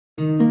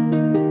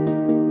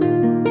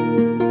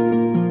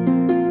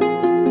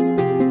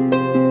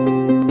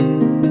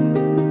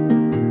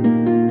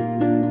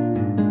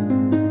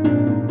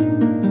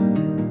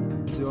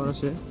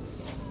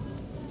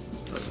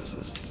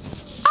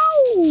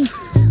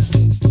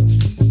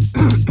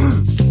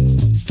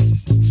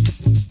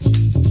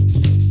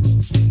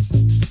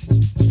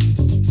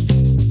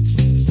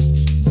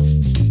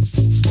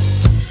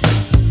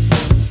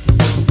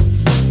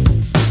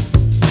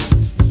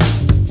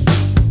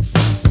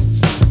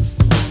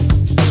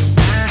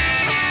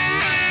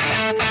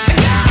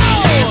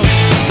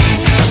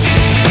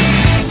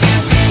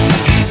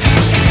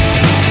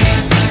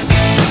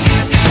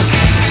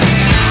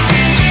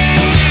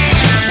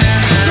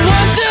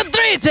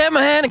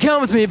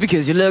with me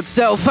because you look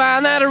so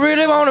fine that I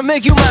really wanna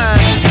make you mine.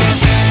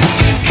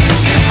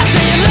 I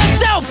say you look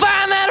so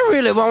fine that I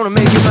really wanna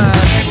make you mine.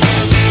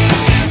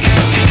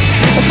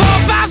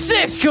 4, 5,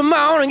 6, come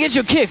on and get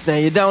your kicks. Now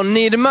you don't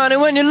need the money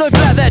when you look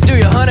like that, do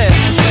you, honey?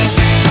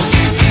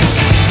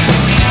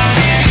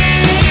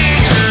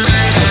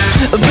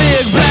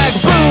 Big black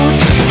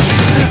boots,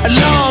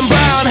 long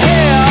brown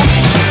hair.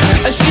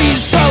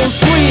 She's so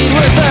sweet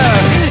with her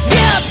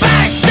get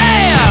back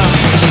stare.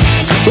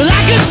 Well,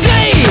 I could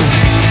see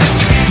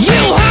you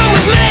home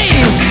with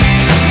me,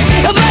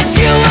 but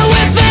you were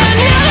with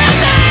another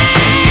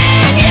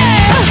man,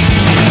 yeah.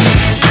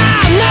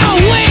 I know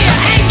we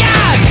ain't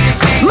got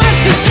much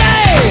to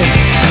say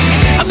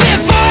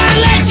before I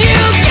let you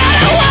get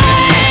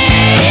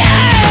away,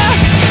 yeah.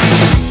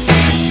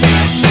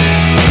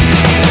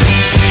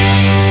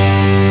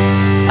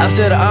 I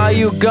said, are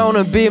you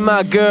gonna be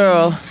my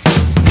girl?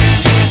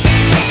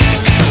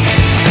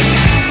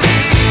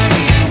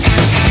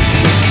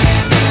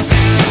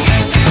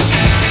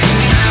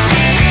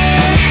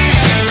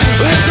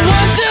 It's a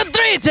 1, 2,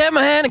 3, take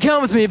my hand and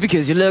come with me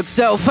because you look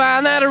so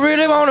fine that I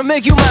really wanna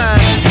make you mine.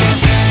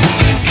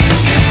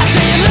 I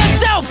say you look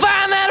so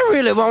fine that I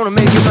really wanna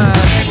make you mine.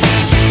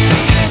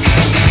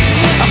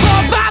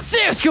 4, 5,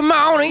 6, come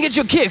on and get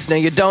your kicks. Now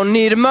you don't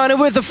need the money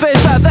with a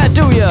face like that,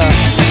 do ya?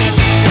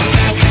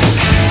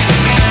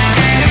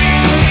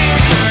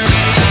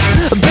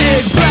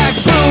 Big black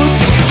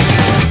boots,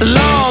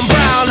 long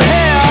brown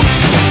hair.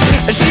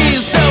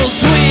 She's so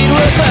sweet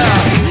with her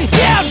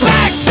get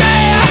back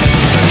stare.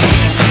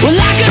 Well,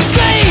 I could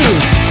see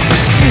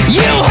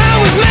you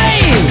home with me,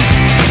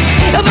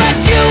 but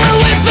you were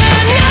with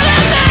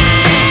another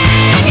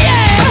man,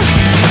 yeah.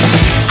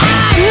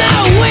 I know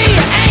we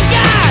ain't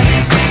got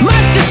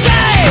much to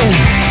say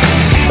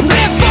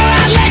before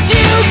I let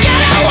you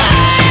get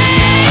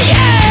away,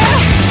 yeah.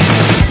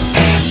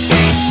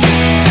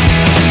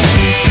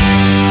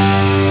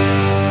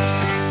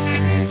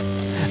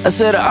 I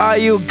said, are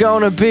you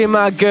gonna be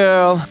my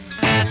girl?